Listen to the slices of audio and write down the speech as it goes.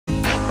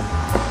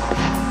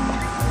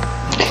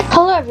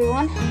Hello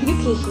everyone,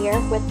 Yuki here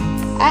with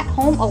At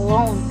Home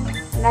Alone.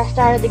 When I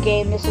started the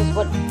game, this is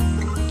where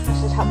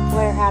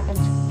it happened.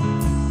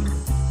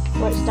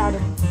 Where it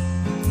started.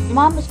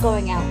 Mom is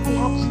going out. We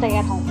have to stay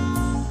at home.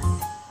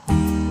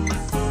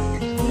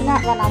 Do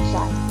not run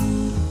outside.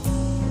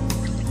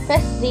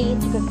 Press Z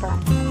to confirm.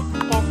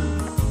 Okay.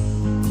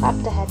 Clap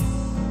the head.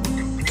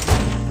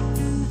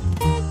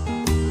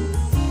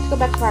 Let's go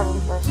back to my room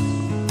first.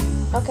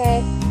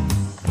 Okay.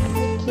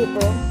 Cute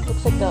room.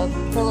 Looks like the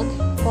pillow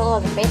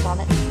has a face on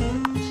it.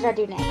 What should I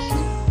do next?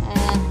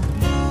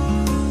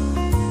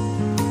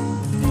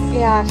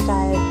 Yeah,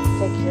 side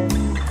picture.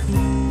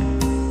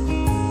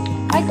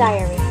 My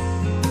diary.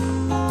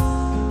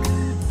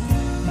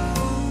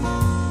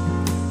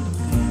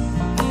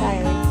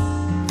 Diary.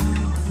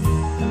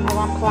 I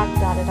want clock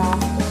dotted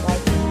off, just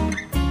like.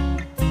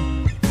 I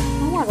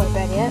don't want to go to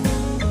bed yet.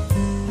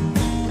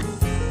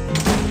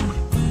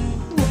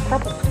 It's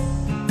purple.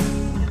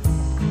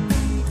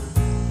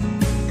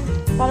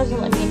 Mom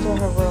doesn't let me into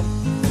her room.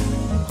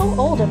 How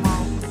old am I?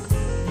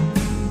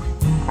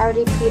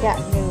 Already peed at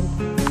noon.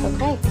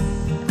 Okay.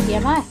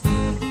 TMI.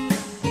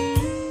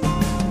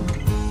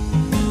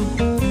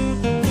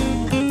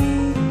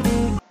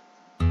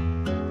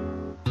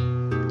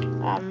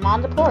 I'm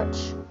on the porch.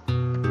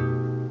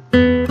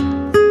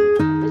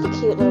 It's a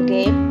cute little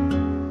game.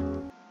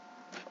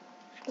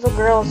 Little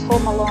girl's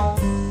home alone.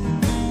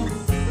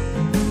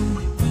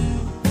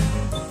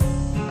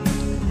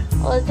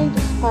 Well, I think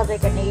this is probably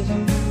like an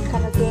Asian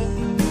kind of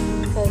game,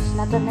 because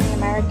not that many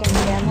American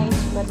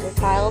families let their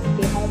child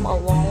be home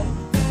alone.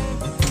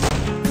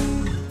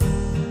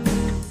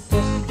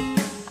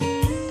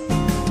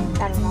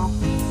 I don't know.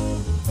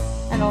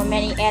 I know in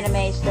many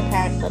animes the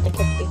parents let the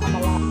kids be home a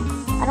lot.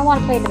 I don't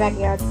want to play in the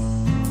backyard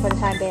for the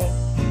time being.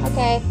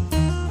 Okay.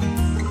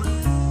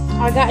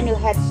 I got a new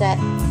headset,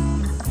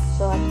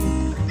 so I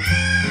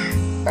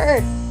can...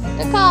 Bird!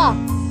 The call!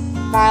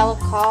 File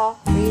call.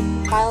 Read.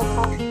 File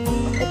call.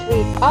 Let's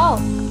read. Oh!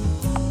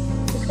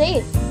 To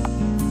save.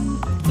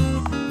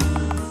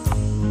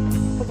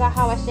 Forgot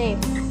how I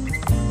saved.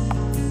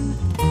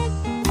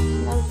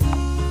 No,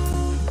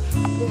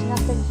 there's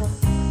nothing to...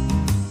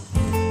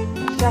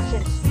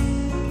 Instructions.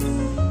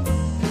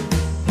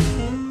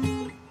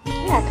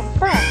 Yeah,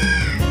 confirm.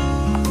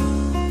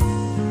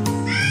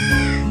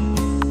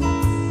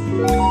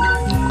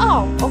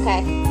 Oh,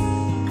 okay.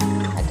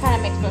 That kind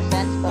of makes no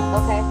sense, but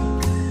okay.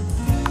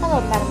 Hello,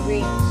 Madam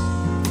Greens.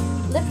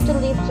 Lift the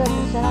leaves up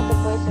and send out the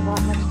voice of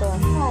Aunt next door. Hi,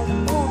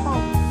 hello, hi.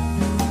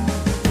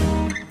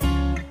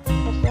 Can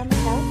I sit on the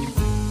couch?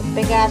 The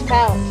big ass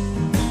couch.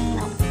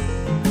 No.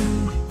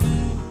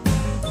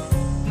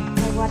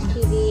 Can I watch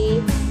TV?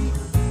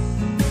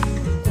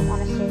 Don't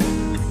want to see.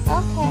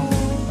 Okay.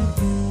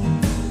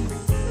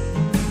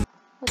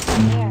 What's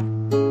in here?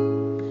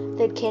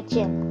 The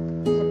kitchen.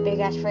 There's a big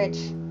ass fridge.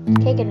 There's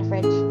cake in the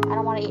fridge. I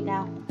don't want to eat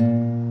now.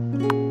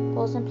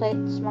 Bowls and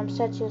plates. Mom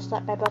said she would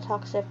slap my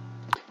buttocks if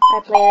I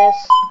play this.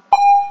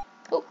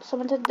 Oh,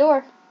 someone's at the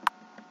door.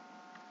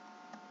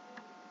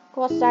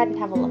 Go outside and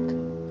have a look.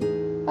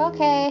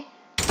 Okay.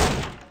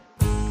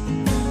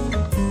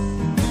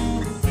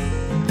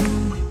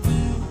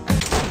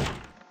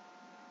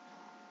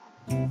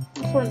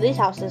 It's one of these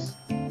houses.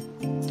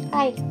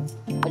 Hi.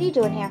 What are you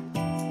doing here?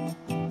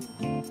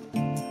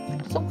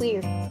 So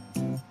weird.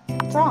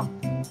 What's wrong?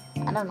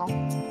 I don't know.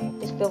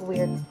 Just feel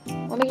weird.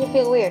 What makes you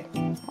feel weird?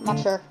 I'm not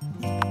sure.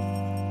 You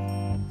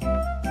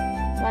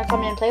wanna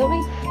come in and play with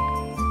me?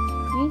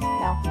 Me?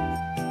 No.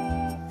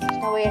 There's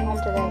no way at home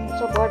today. I'm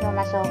so bored by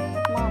myself.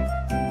 Come on.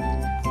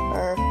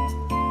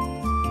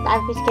 I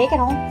have a piece of cake at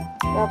home.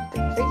 Well,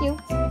 for you.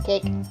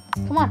 Cake.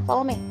 Come on,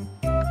 follow me.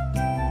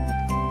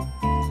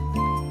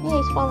 Yeah,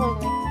 he's following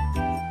me.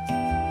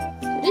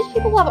 Do these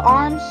people have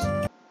arms?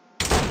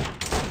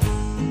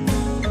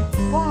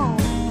 Wow.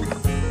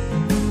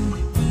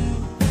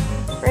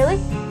 Really?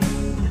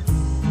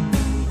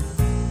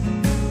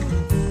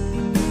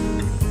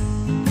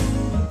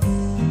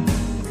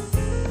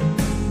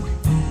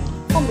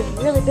 Home is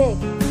really big.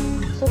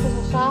 Sofas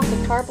are soft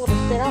and comfortable to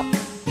sit up.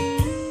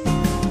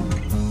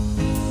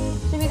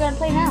 So we're gonna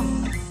play now.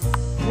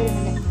 Wait a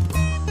minute.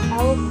 I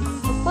will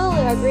fulfill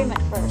the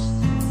agreement first.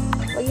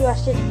 While you are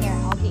sitting here,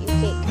 I'll get you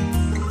cake.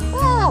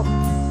 Wow!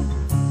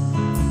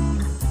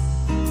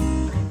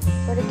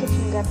 Go to the kitchen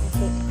and grab the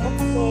cake.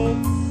 Okay.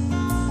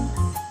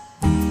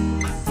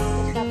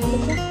 Let's grab the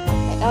kitchen.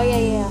 Okay. Oh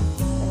yeah.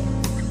 Wait.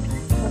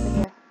 Over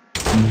here.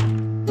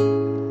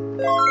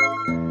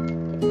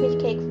 Get a piece of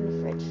cake from the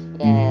fridge.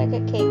 Yeah,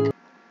 get cake.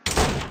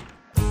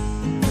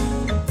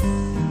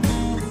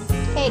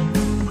 Cake.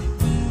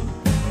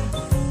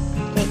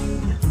 Cake.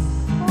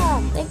 Oh,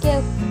 thank you.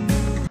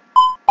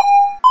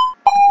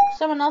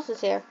 Someone else is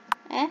here.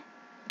 Eh?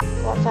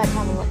 Go outside and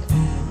have a look.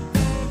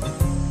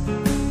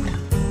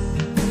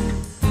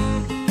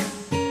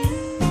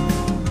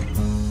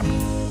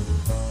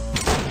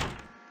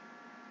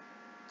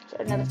 Is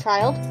there another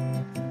child?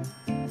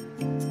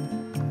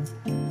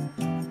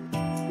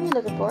 What are you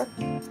looking for?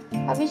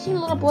 Have you seen a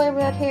little boy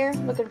around here?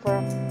 Looking for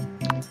him.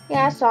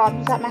 Yeah, I saw him.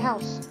 He's at my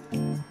house.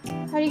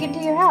 How do you get to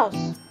your house?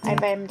 I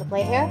invite him to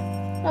play here.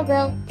 No,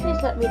 girl. Please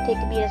let me take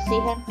me to see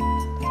him.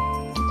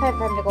 It's time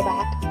for him to go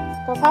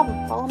back. No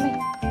problem. Follow me.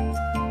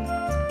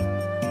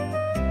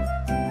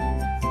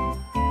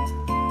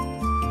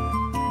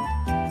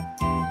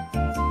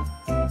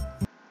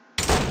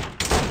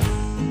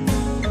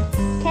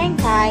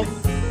 Kangtai.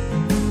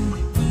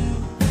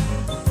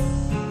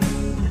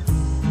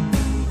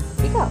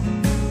 Here you go.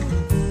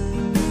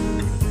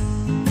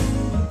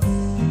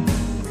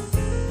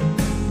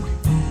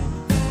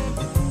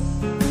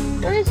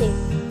 Where is he?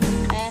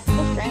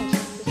 So strange.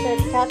 He said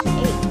it's house 8.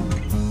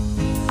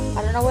 I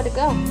don't know where to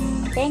go.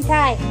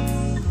 Kangtai,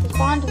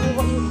 respond to me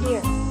what you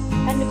hear.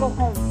 Time to go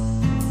home.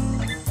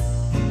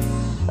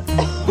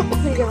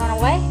 Did you run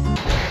away?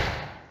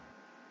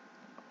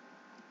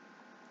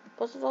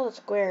 What's with all the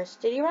squares?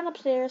 Did you run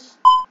upstairs?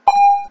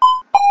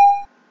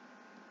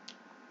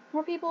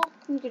 More people?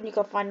 You can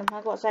go find them.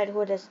 I'll go outside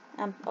who it is.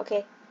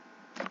 Okay.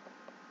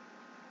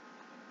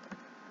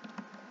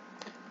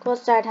 Go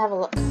outside and have a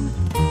look.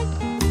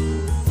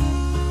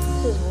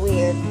 This is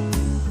weird.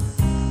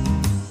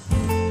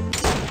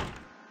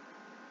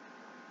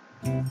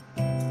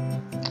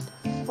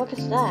 What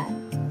is that?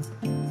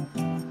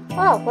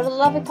 Oh, what a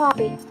lovely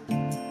puppy.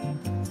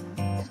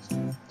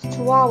 It's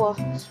Chihuahua.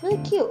 It's really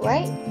cute,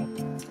 right?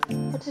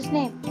 What's his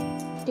name?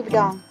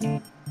 Dibadong.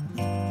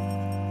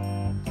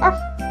 Arf!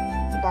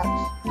 He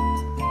barks.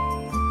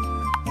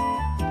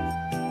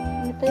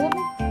 Can you play with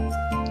me?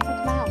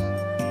 That's my house.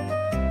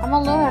 I'm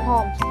alone at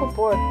home. So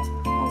bored.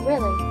 Oh,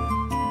 really?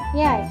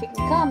 Yeah, if you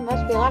can come, it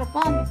must be a lot of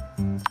fun.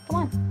 Come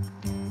on.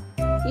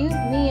 You,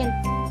 me, and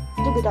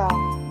Dibadong.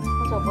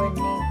 What's a weird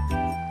name?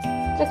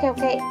 It's okay,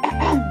 okay.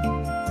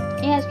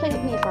 Yeah, just play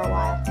with me for a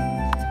while.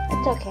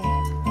 It's okay.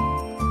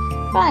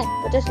 Fine,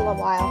 but just a little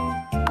while.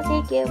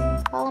 Okay, cute.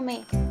 Follow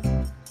me.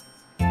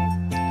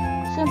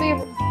 Shouldn't be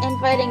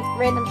inviting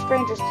random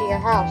strangers to your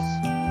house.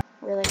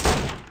 Really.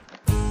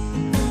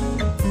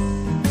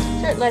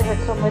 Should let her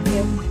come with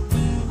you.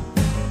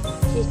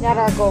 She's not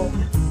our goal.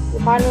 We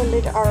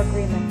violated our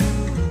agreement.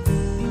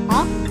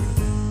 Huh?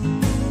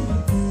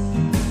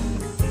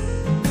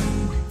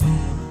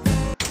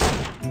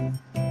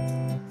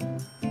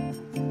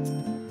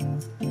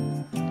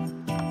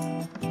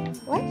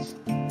 What?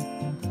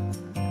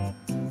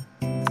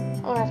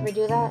 Oh, I have to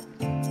redo that.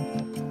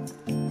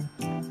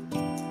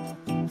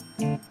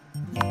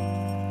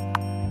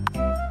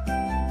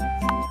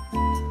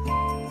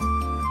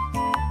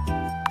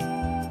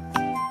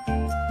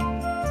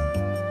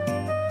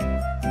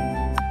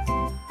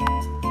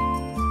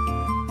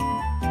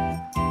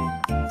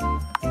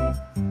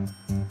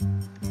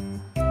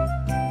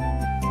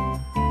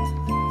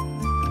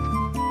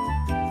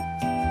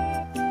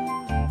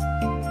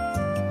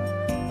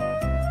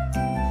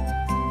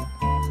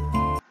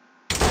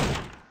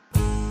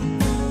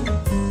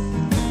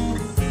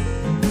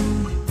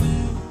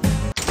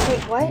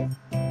 Wait, what?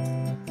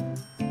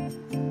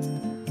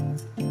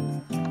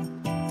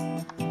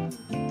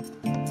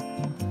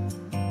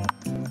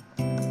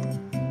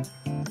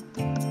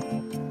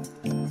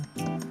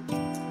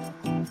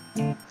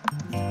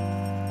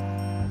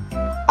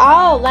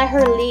 Oh, let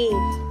her leave.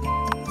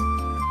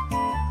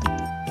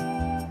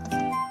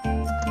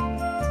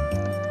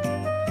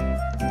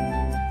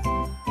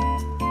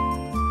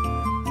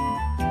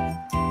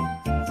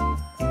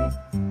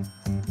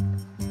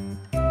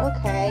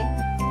 Okay.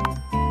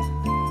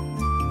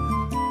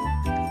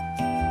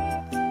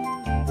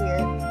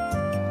 Weird.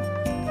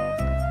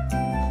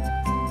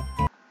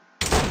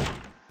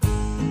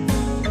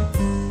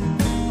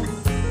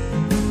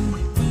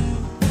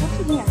 What's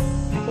in here? I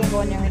can't go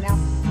in there right now.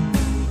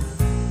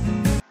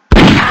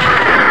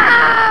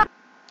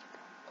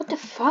 What the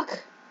fuck?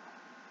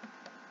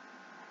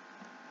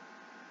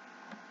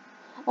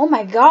 Oh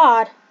my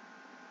god.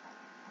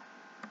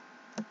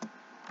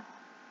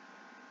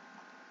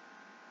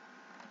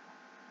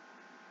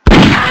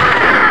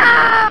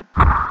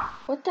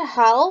 What the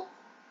hell?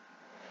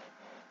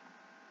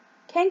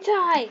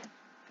 Kangtai!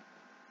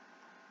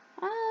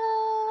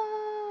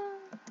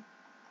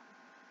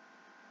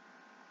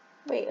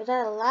 Wait, was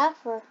that a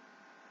laugh or?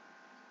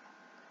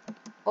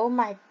 Oh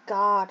my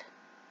god.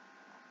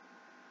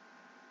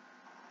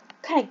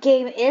 What kind of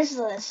game is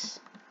this?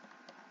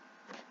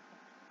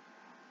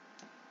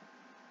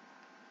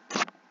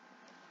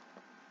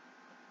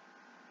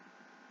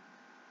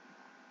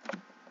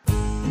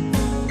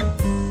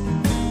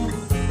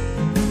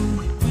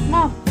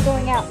 No,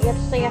 going out. You have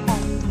to stay at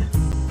home.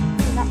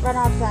 Do not run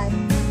outside.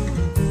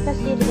 That's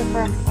you to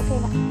confirm. Okay,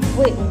 no.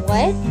 Wait,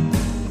 what?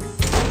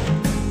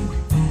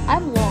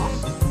 I'm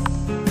lost.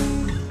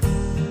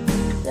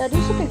 Did I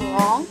do something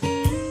wrong?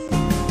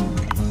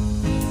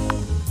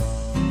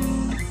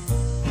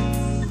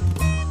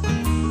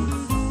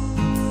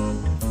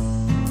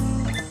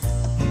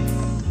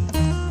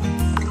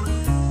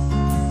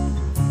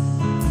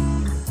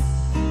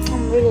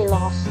 I'm really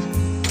lost.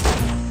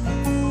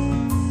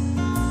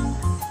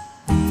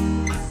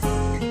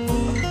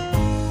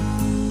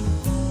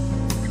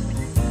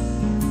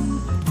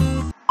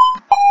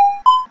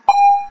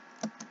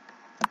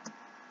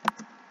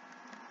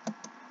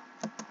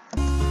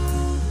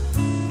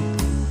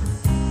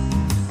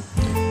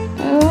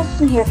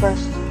 here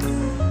first.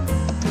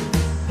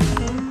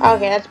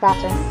 Okay, that's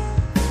bathroom.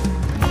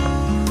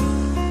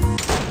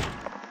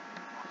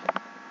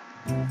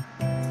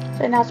 So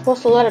you're not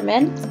supposed to let him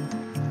in?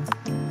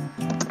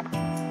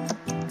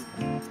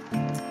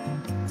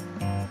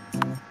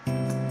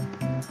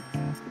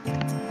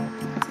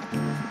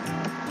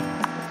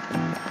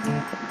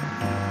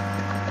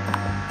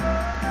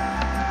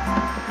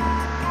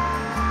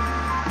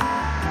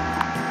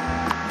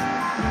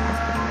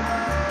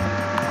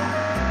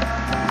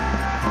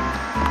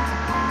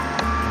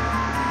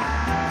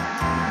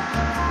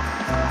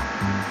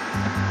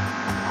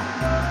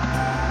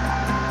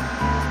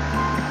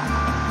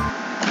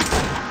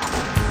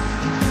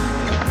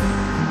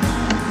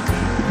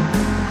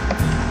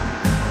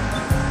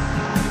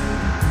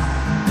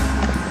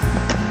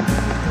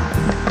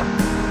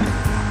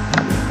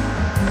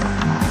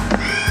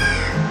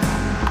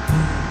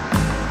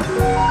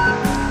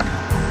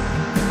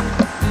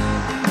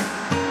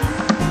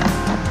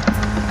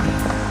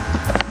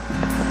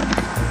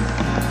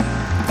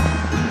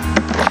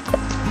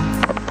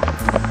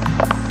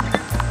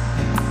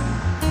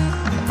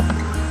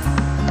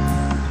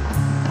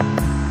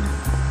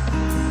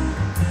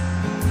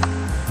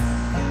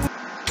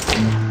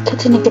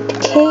 Continue to get the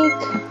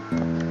cake.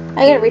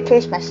 I gotta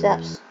retrace my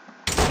steps.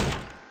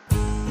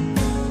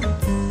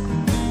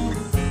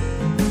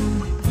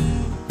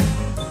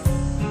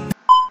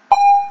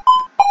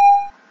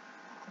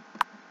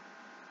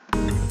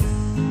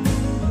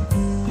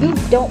 You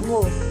don't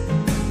move.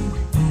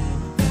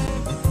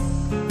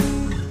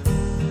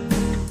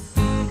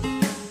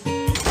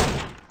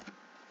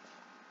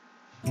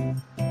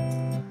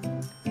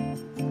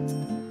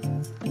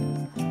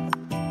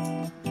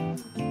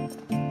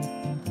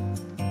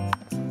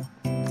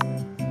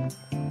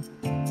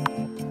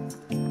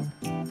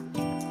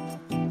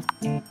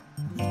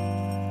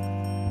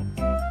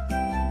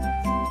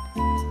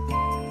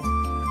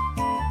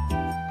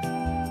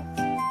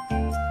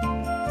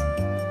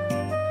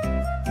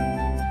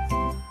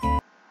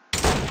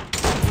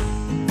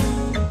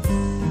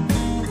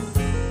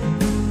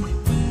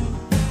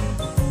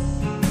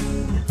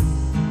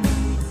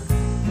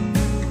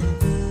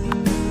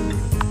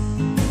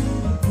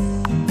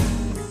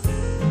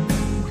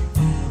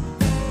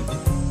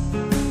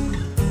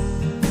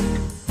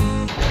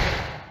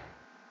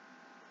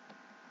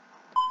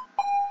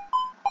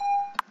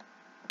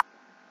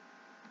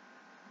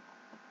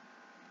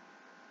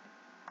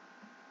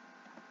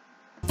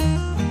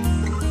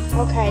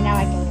 Okay, now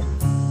I get it.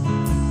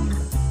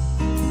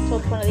 So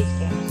it's one of these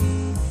games.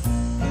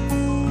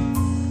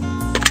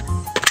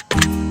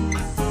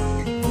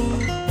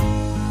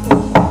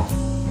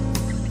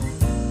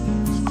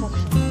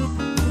 Instruction.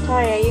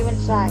 Sorry, are you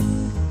inside?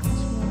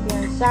 If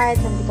you're inside,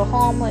 time to go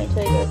home. Wait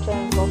until you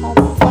return. Go home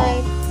and play.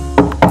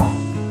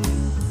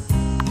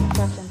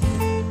 Instruction.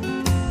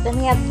 Then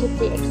we have to get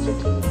the extra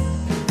key.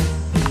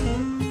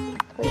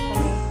 Wait for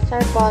me.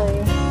 Sorry to bother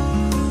you.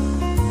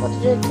 Go to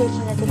the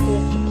kitchen and take the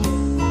extra key.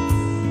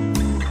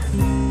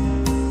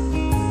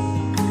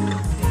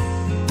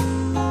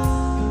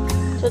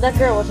 So that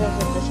girl was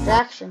just a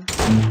distraction.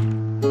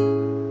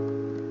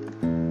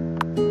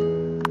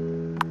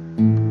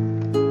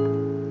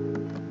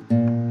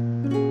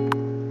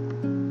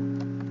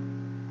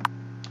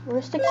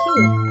 Where's the key?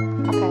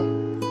 Okay.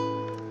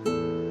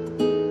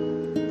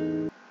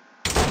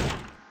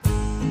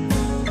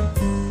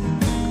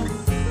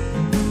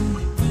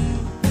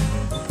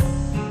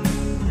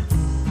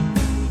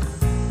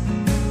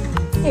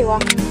 Here you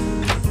are.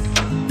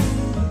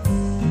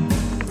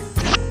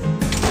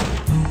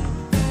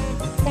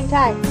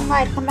 Hide,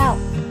 hide, come out.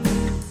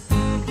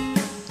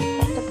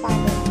 Have to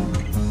find it.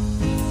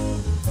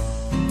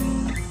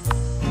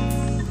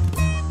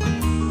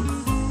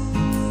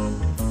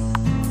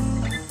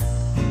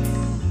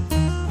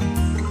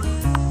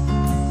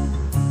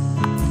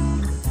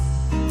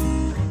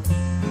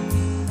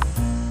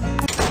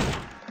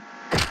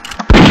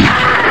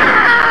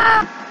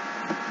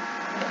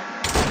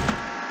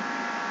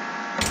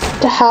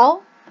 The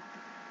hell?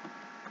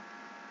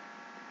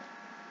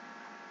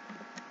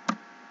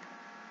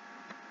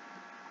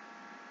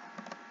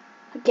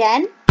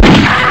 Again?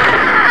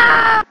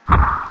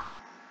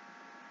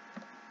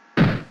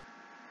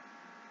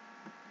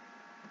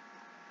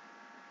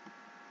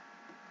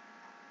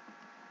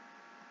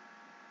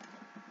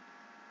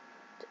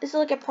 Is it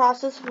like a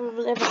process of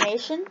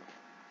elimination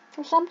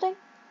or something?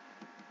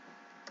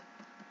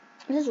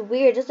 This is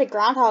weird. This is a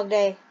Groundhog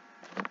Day.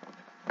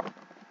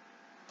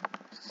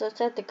 So it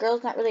said the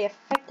girl's not really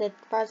affected,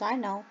 as far as I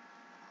know.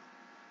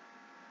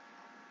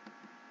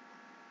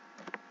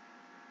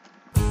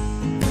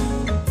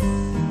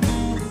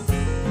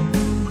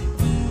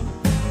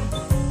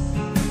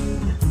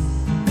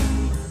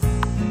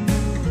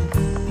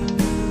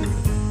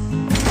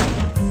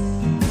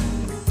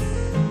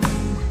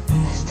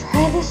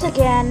 This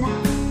again.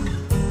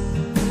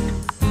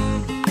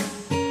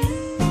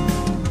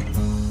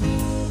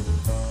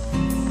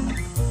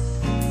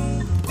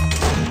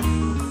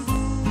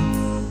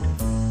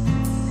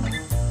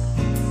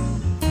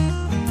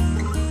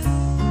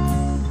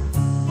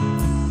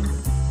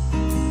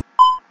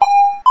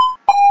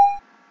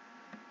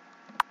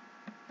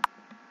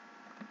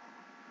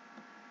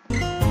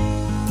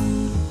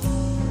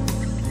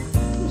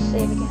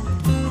 save again.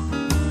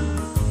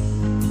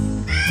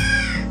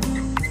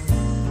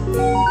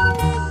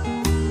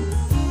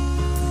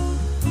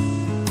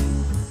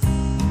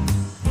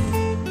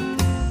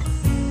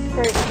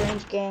 Very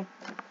strange game.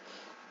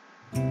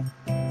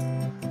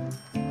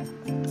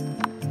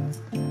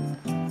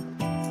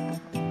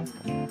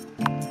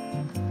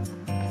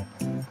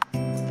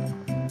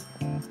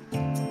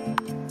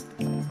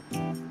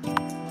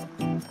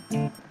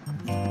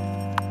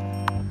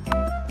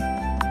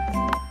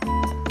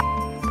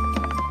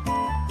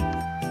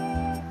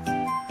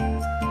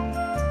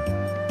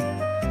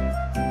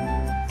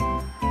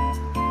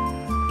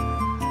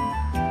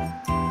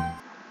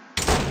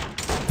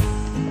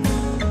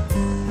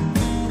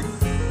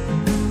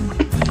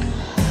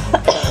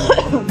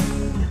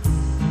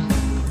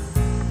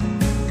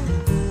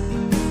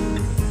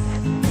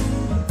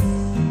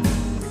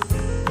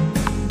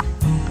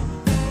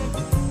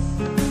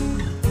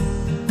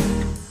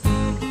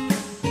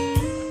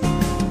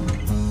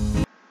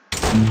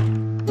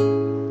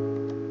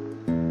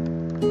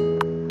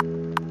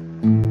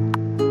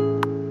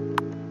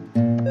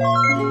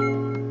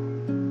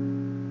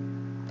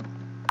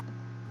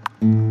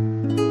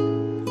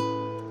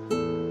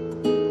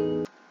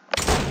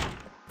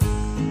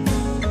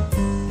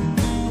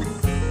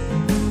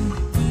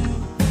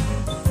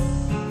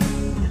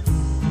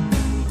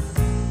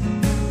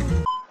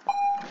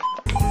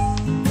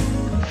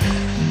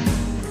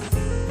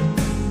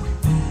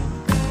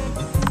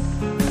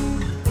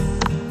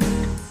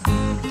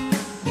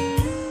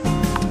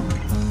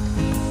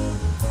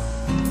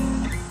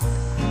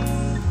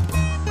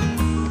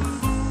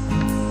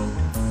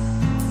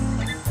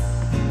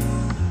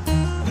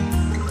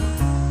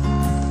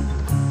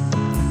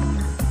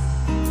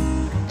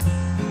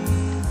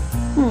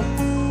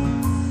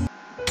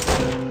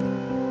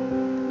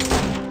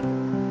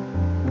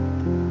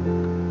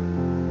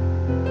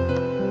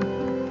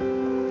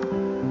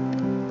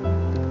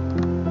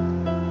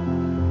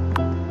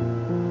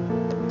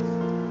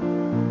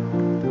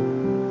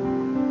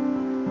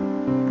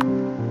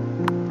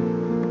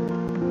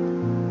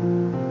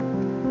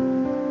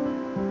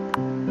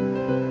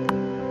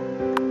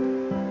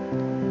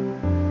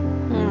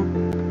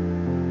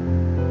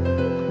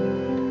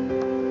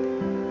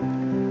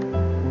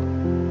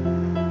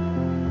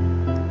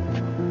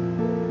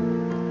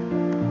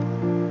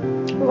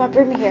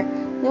 Bring me here.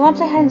 We want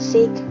to hide and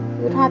seek.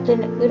 We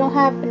don't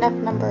have enough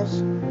numbers.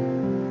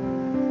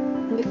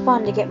 It'd be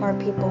fun to get more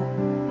people.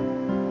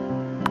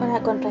 We're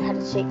not going to play hide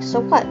and seek. So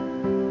what?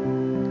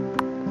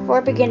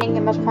 Before beginning,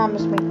 you must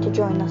promise me to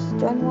join us.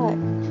 Join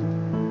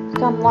what?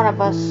 Become one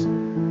of us.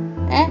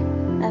 Eh?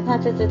 That's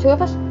not just the two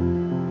of us?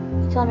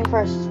 Tell me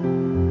first.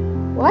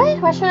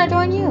 What? Why should I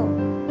join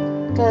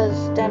you?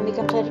 Because then we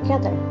can play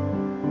together.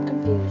 I'm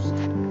confused.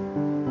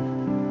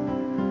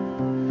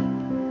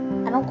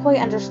 I don't quite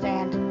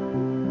understand.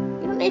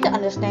 You don't need to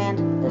understand.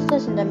 Just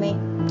listen to me.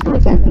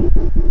 Look at me.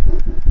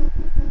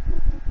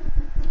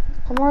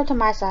 Come over to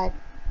my side.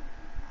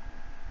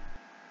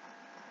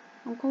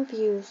 I'm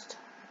confused.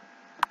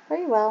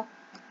 Very well.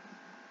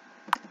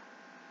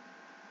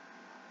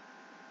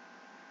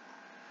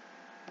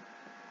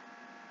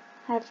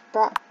 I've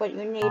brought what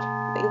you need,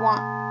 what you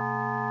want.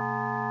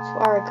 So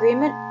our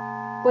agreement?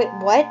 Wait,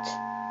 what?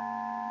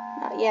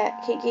 Not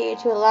yet. Can't get you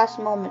to the last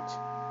moment.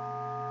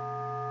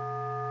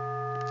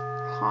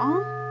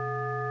 Huh?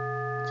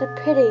 It's a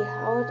pity.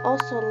 I would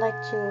also like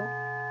to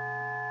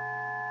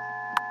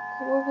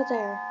go over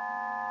there.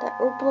 That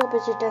road below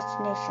is your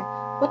destination.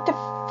 What the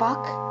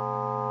fuck?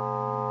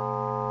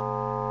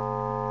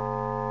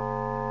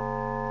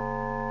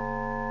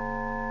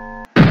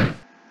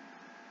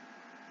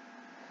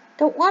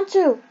 Don't want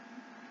to.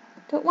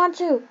 Don't want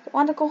to. Don't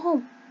want to go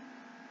home.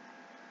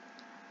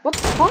 What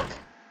the fuck?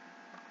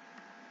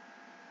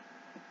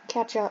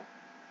 Catch up.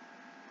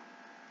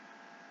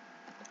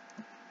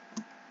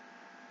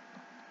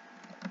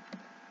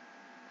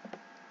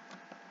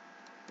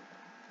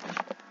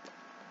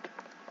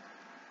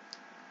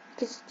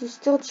 Because you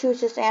still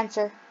choose this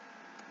answer.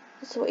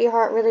 This is what your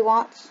heart really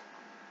wants.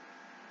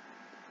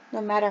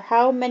 No matter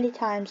how many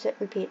times it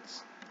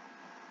repeats.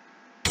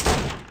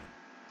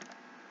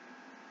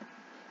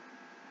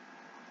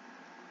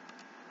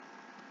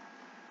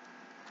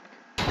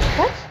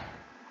 What?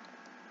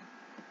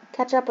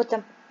 Catch up with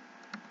them.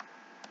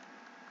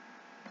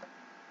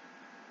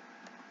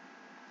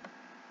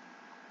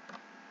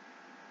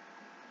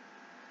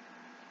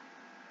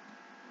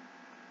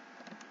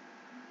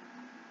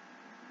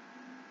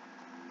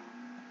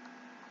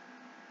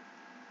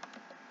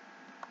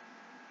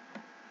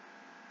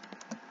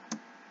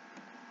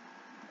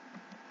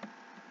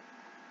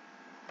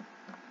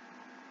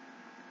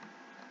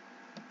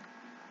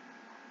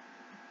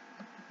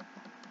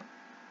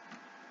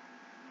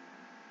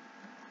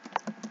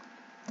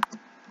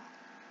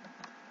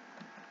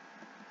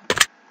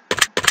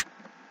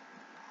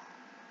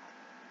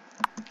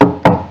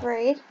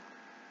 Afraid?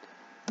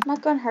 I'm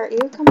not gonna hurt you.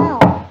 Come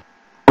out.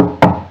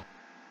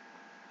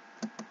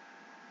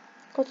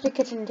 Go to the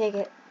kitchen and take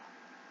it.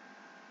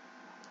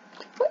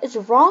 What is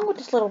wrong with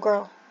this little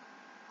girl?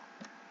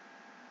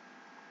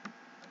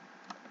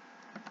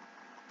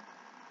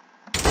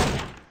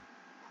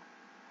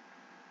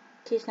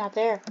 Key's not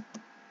there.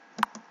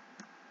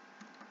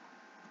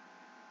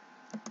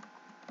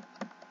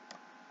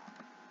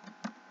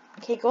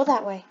 Okay, go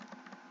that way.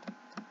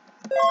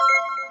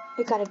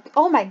 You gotta...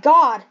 Oh my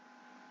god!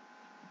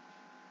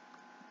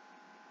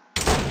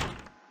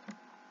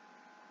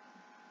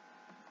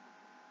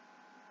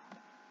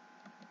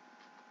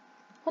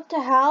 What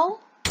the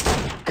hell?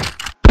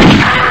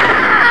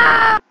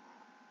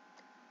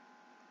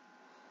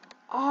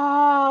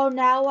 Oh,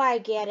 now I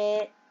get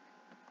it.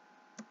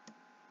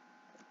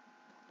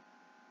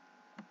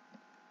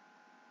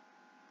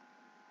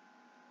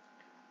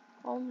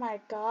 Oh my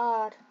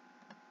god.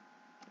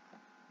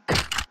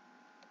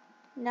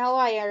 Now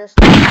I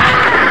understand.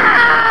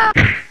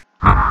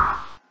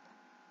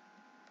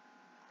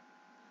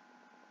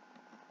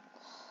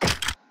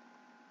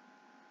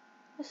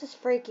 This is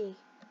freaky.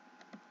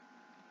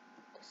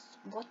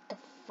 What the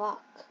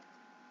fuck?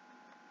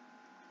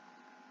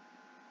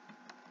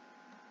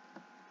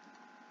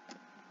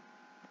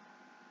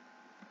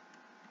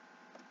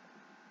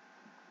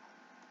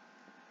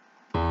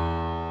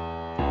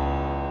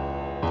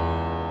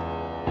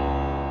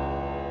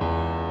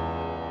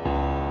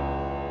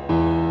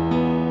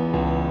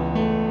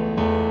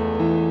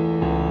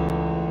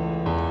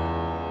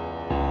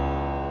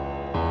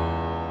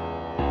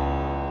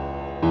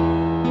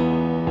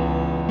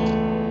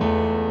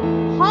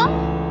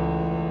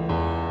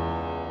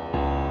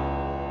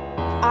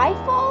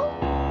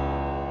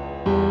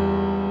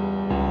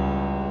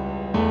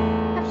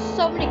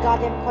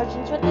 Goddamn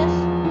questions with this.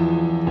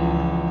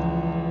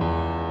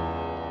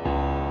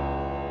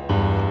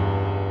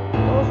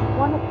 It was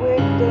one weird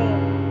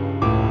game.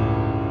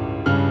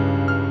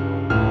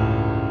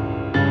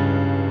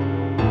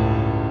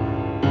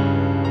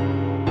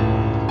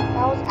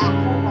 That was at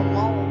home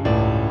alone.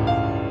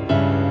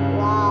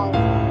 Wow.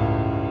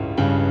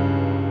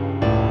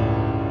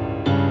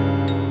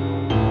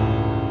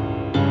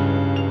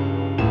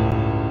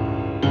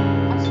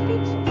 I'm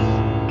speechless.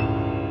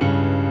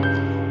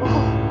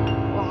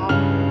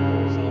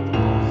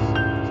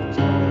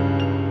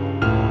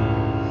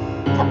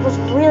 That was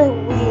really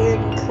weird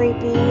and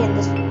creepy and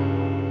just...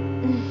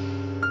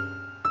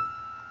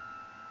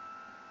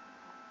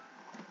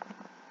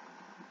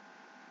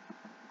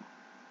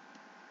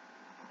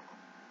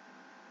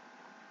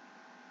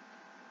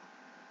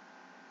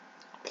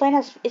 Plan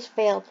is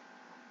failed.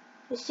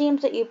 It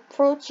seems that your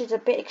approach is a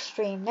bit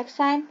extreme. Next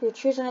time, you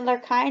choose another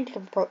kind of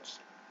approach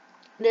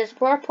that is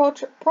more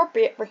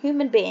appropriate for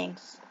human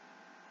beings.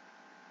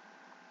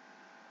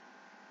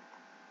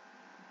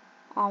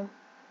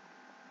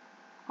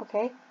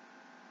 Okay.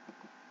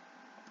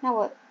 Now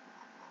what?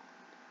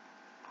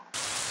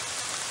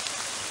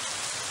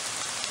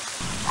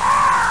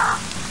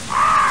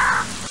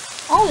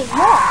 Oh, there's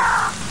more!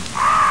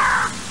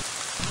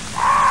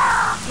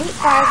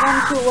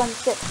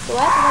 851216. Do I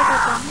have to write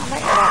that down? I'll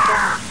write that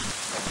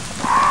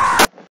down.